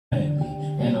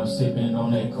sipping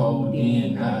on that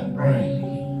codeine, not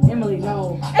brain. Emily,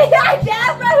 no. I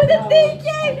damn bro, who the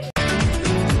thinking?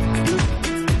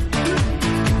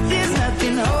 There's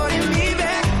nothing holding me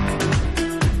back.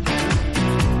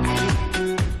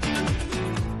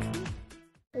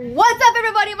 What's up,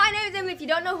 everybody? My name is Emily. If you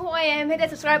don't know who I am, hit that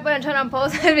subscribe button, turn on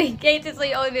posts notifications so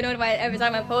you always be notified every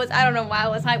time I post. I don't know why I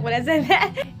was hyped when I said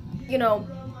that. You know,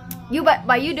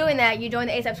 by you doing that, you join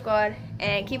the ASAP squad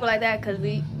and keep it like that because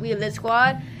we a lit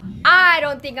squad. I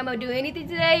don't think I'm gonna do anything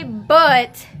today,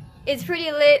 but it's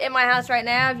pretty lit in my house right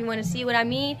now. If you want to see what I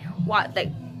mean, what like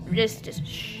just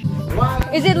shh.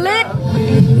 Is it lit?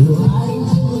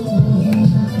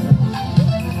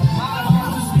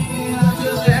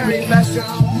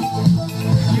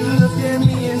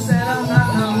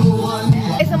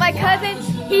 So my cousin,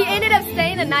 he ended up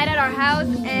staying the night at our house,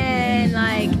 and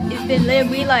like it's been lit.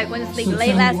 We like went to sleep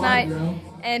late last night,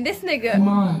 and this nigga,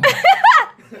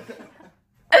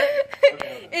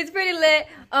 it's pretty lit.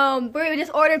 We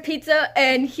just ordered pizza,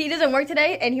 and he doesn't work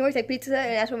today, and he works at Pizza,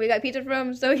 and that's where we got pizza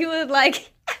from. So he was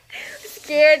like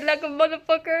scared like a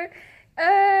motherfucker.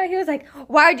 He was like,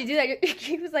 "Why would you do that?"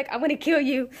 He was like, "I'm gonna kill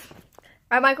you."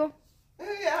 Right, Michael?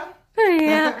 Yeah.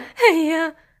 Yeah.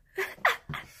 Yeah.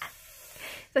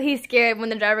 So he's scared when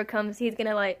the driver comes. He's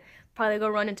gonna like probably go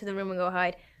run into the room and go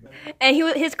hide. And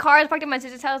his car is parked at my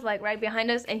sister's house, like right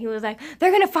behind us. And he was like,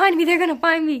 "They're gonna find me. They're gonna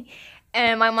find me."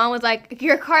 And my mom was like,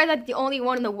 "Your car is like the only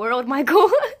one in the world,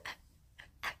 Michael."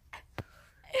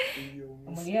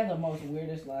 You have the most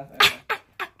weirdest laugh ever.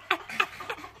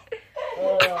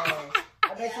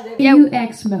 Yeah, we're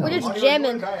just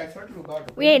jamming.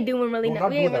 We ain't doing really nothing.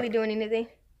 We ain't really doing anything.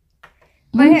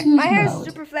 My hair is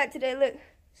super flat today. Look,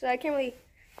 so I can't really.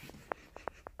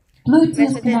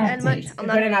 Bluetooth That much. connected. I'm It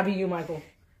not. better not be you, Michael.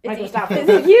 Michael, stop. Is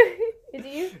it you? Is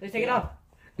it you? Let's take it off.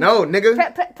 No,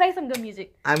 nigga. Play some good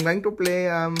music. I'm going to play,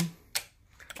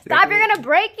 Stop, you're gonna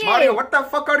break it. Mario, what the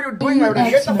fuck are you doing?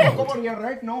 Get the fuck over here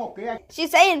right now, okay? She's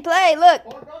saying play, look.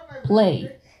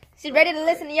 Play. She's ready to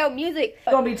listen to your music.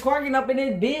 You gonna be twerking up in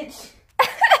this bitch.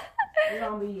 You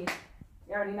gonna be,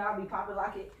 you already know I'll be popping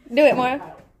like it. Do it,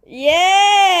 Mario.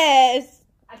 Yes.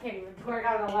 I can't even twerk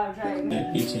out on a live track.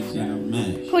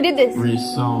 Who did this?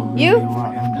 You?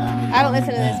 I don't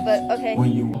listen to this, but okay.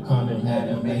 When you come and had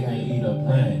a make and eat a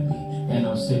plan, and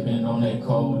I'm sipping on that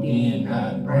codeine,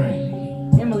 not brain.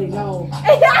 Emily, no.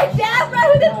 I damn bro,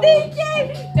 who the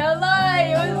thinking? Don't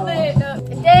lie, it was lit.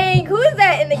 No. Dang, who is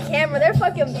that in the camera? They're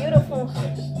fucking beautiful.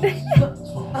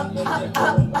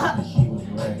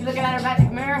 You looking at her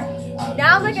magic mirror?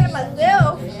 Now I'm looking at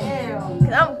myself. Damn.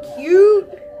 Cause I'm cute.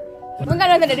 We got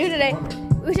nothing to do today.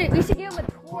 We should give them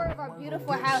a tour of our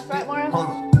beautiful house, right, Mario?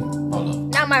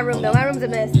 Not my room though. My room's a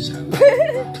mess.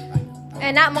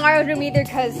 And not Mario's room either,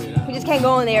 cause we just can't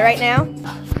go in there right now.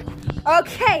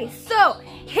 Okay, so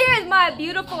here's my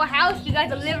beautiful house. You got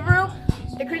the living room.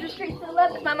 The Christmas tree still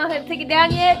up. My mom hasn't taken it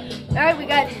down yet. All right, we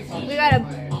got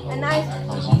a nice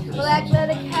black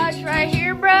leather couch right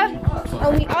here, bruh.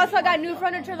 And we also got new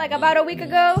furniture like about a week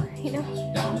ago. You know,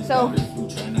 so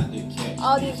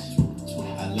all these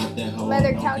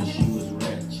leather couches.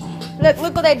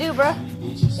 Look what they do, bruh.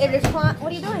 They recline.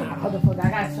 What are you doing? How the fuck? I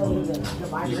gotta show you the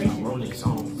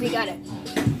vibration. We got it.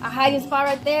 A hiding spot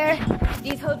right there.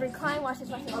 These hoes recline. Watch this.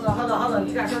 Watch this. Hold on.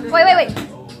 You gotta show this. Wait.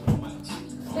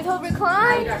 These hoes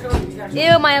recline.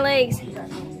 Ew, my legs.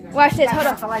 Watch this. Hold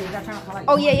up.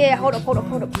 Oh yeah. Hold up.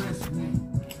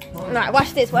 Alright,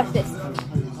 watch this.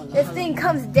 This thing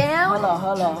comes down.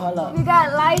 Hold up. We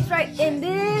got lights right in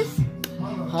this.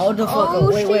 Hold the fuck Oh,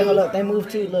 up. Wait, shit. hold up. They move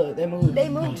too. Look, they move. They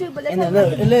move too, but And that's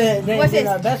then look, What's the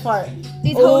this? best part.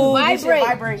 These hoes Ooh, this shit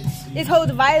vibrate. vibrates. These hoes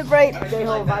vibrate. They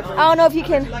hold vibrate. I don't know if you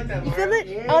can. You feel it?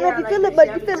 I don't know if you feel it, but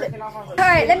you feel it.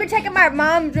 Alright, let me check if my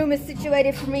mom's room is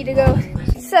situated for me to go.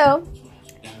 So,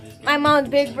 my mom's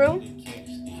big room.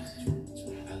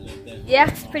 Yeah,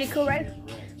 it's pretty cool, right?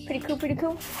 Pretty cool.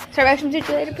 So, restroom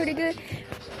situated pretty good.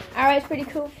 Alright, it's pretty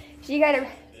cool. So, you got a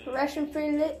restroom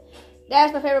pretty lit.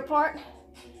 That's my favorite part.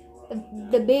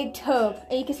 The big tub.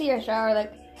 And you can see your shower,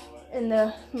 like, in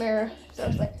the mirror. So,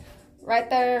 it's like, right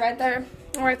there.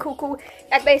 Alright, cool.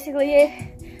 That's basically it.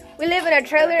 We live in a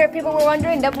trailer, if people were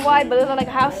wondering, double wide, but it looks like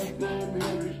a house.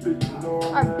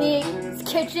 Our big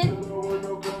kitchen.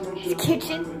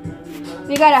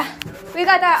 We got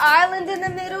that island in the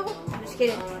middle. I'm just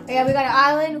kidding. Yeah, we got an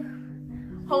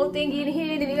island. Whole thing in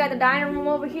here. Then we got the dining room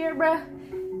over here, bruh.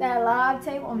 That log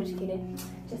table. I'm just kidding.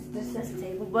 Just a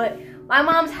table. But my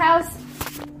mom's house.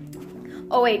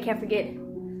 Oh wait, can't forget.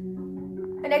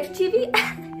 An extra TV.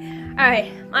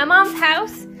 Alright, my mom's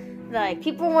house. Like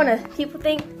people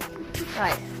think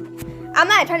like I'm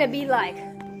not trying to be like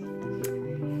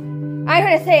I'm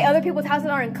trying to say other people's houses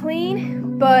aren't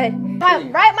clean, but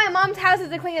my mom's house is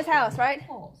the cleanest house, right?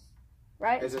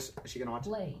 Right? Is she gonna watch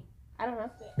it? I don't know.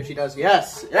 If she does,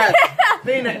 yes.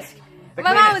 Cleanest.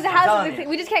 My mom's house is clean.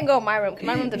 We just can't go in my room because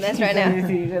my room's a mess right now.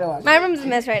 My room's a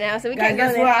mess right now, so we can't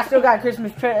go there. I still got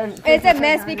Christmas presents. It's a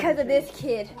mess because of this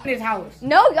kid. His house.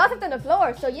 No, y'all slept on the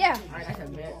floor, so yeah. That's a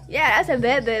bed. Yeah, that's a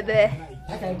bed. That's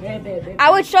a bed. I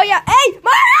would show y'all. Hey,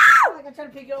 Mario! I'm trying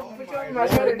to pick you up and put you on my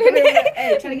shoulder.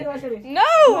 Hey, try to get on my shoulder. No!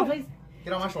 Come on, please.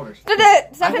 Get on my shoulders.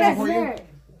 Something that's.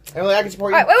 Emily, I can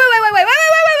support you.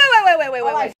 Alright,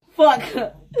 wait. Fuck.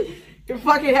 You're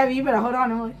fucking heavy. You better hold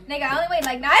on, Emily. Nigga, I only weigh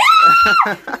like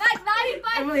 95.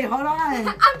 Emily, hold on.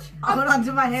 Hold on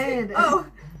to my head. Oh.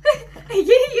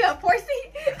 You a horsey?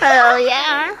 Hell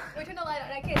yeah. Wait, turn the light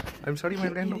on. I can't. I'm sorry, my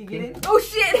random Did you get it? Oh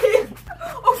shit.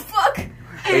 Oh fuck.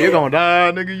 Hey, you're gonna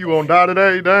die, nigga. You gonna die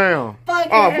today. Damn.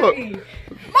 Fucking Oh, heavy. fuck.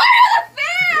 Mario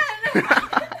the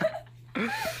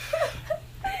fan!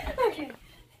 Okay.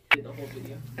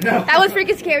 That was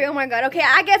freaking scary. Oh my god. Okay,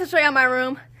 I guess I'll show y'all my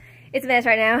room. It's a mess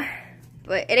right now.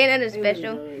 But it ain't nothing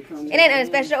special. It ain't nothing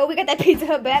special. Oh, we got that Pizza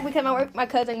Hut back because my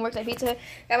cousin works at Pizza Hut.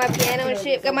 Got my piano and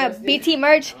shit. Got my BT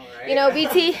merch. You know,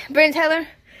 BT, Brennan Taylor.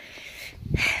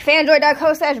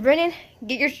 Fanjoy.co/Brennan.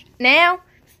 Get your now.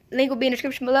 Link will be in the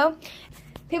description below.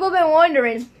 People have been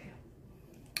wondering.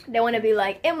 They want to be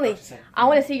like, Emily, I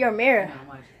want to see your mirror.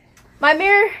 My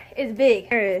mirror is big.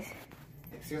 Here it is.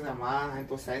 Excuse me, man. I'm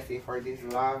too sexy for this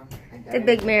vlog. It's a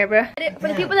big mirror, bro. For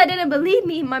the people that didn't believe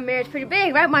me, my mirror is pretty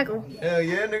big, right, Michael? Hell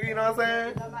yeah, nigga. You know what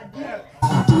I'm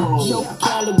saying? Yo,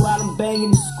 Cali while I'm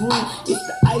banging the screw. It's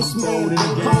the Iceman.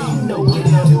 I'm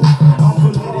full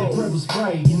of that purple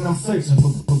spray, and I'm searching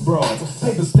for broads.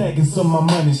 Paper stacking so my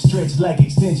money stretched like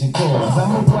extension cords.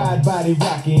 I'm a wide body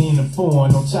rocker in a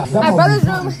foreign on top. My brother's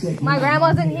room, my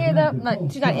grandma's in here though. No,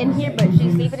 she's not in here, but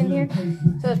she's sleeping in here.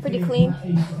 So it's pretty clean.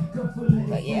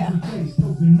 But yeah.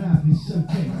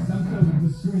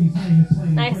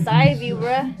 Nice side view,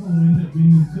 bruh.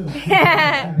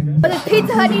 But this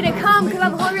Pizza Hut need to come because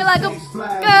I'm hungry like a...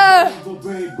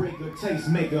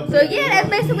 So yeah, that's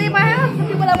basically my house for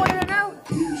people that wanted to know.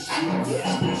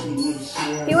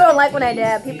 People don't like when I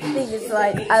dab. People think it's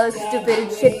like I look stupid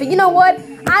and shit. But you know what?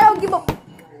 I don't give a...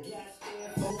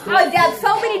 I dabbed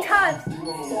so many times.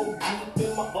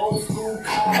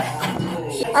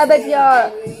 I bet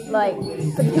y'all, like,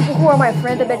 for the people who are my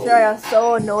friends, I bet y'all are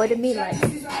so annoyed at me. Like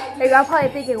y'all probably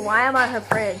thinking, why am I her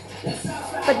friend?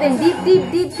 But then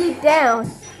deep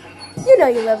down, you know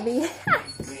you love me.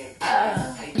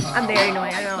 I'm very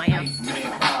annoying. I know I am.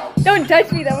 Don't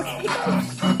touch me though. Okay?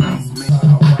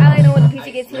 I don't know when the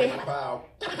pizza gets here.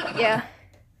 Yeah.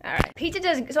 Alright. Our pizza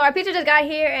just got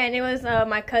here, and it was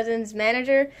my cousin's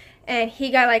manager, and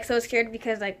he got like so scared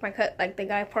because like the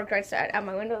guy parked right out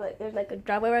my window, like there's like a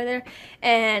driveway right there,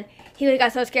 and he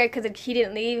got so scared because he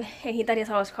didn't leave, and he thought he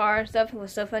saw his car and stuff. It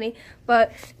was so funny,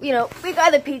 but you know, we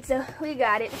got the pizza, we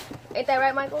got it. Ain't that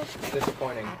right, Michael?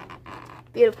 Disappointing.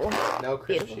 Beautiful. No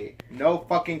crisp sheet. No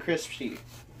fucking crisp sheet.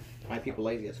 My people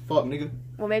lazy as fuck, nigga.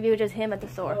 Well, maybe it was just him at the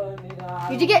store.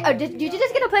 Did you get? Did you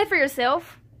just get a plate for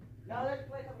yourself?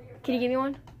 Can you give me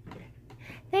one?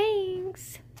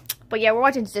 Thanks. But yeah, we're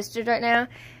watching Sisters right now,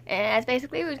 and that's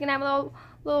basically we're just gonna have a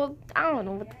little. I don't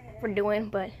know what we're doing,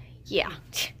 but yeah.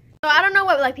 So I don't know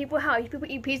what like how people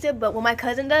eat pizza, but what my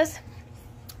cousin does,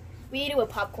 we eat it with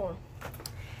popcorn.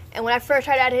 And when I first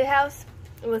tried it at his house,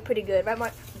 it was pretty good, right,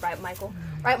 Michael?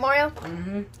 Right, Mario?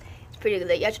 Mm-hmm. It's pretty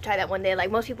good. You have to try that one day. Like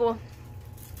most people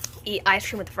eat ice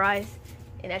cream with fries,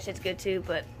 and that shit's good too.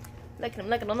 But look at them,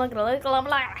 look at them, look at them, look at them. I'm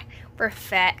like, we're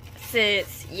fat,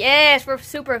 sis. Yes, we're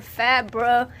super fat,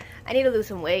 bro. I need to lose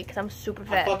some weight because I'm super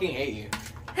fat. I fucking hate you.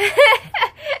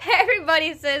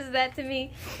 Everybody says that to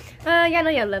me. Y'all know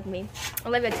y'all love me. I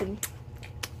love you too.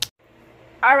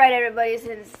 Alright, everybody,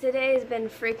 since today's been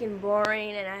freaking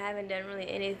boring and I haven't done really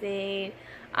anything,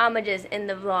 I'ma just end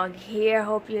the vlog here.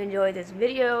 Hope you enjoyed this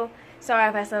video. Sorry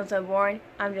if I sound so boring.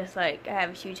 I'm just like, I have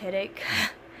a huge headache.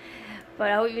 But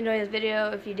I hope you enjoyed this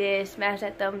video. If you did, smash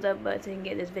that thumbs up button and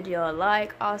give this video a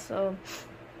like. Also,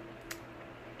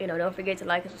 you know, don't forget to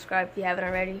like and subscribe if you haven't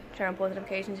already. Turn on post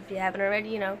notifications if you haven't already.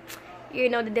 You know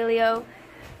the dealio.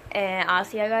 And I'll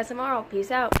see you guys tomorrow. Peace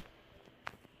out.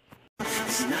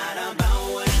 It's not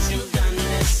about what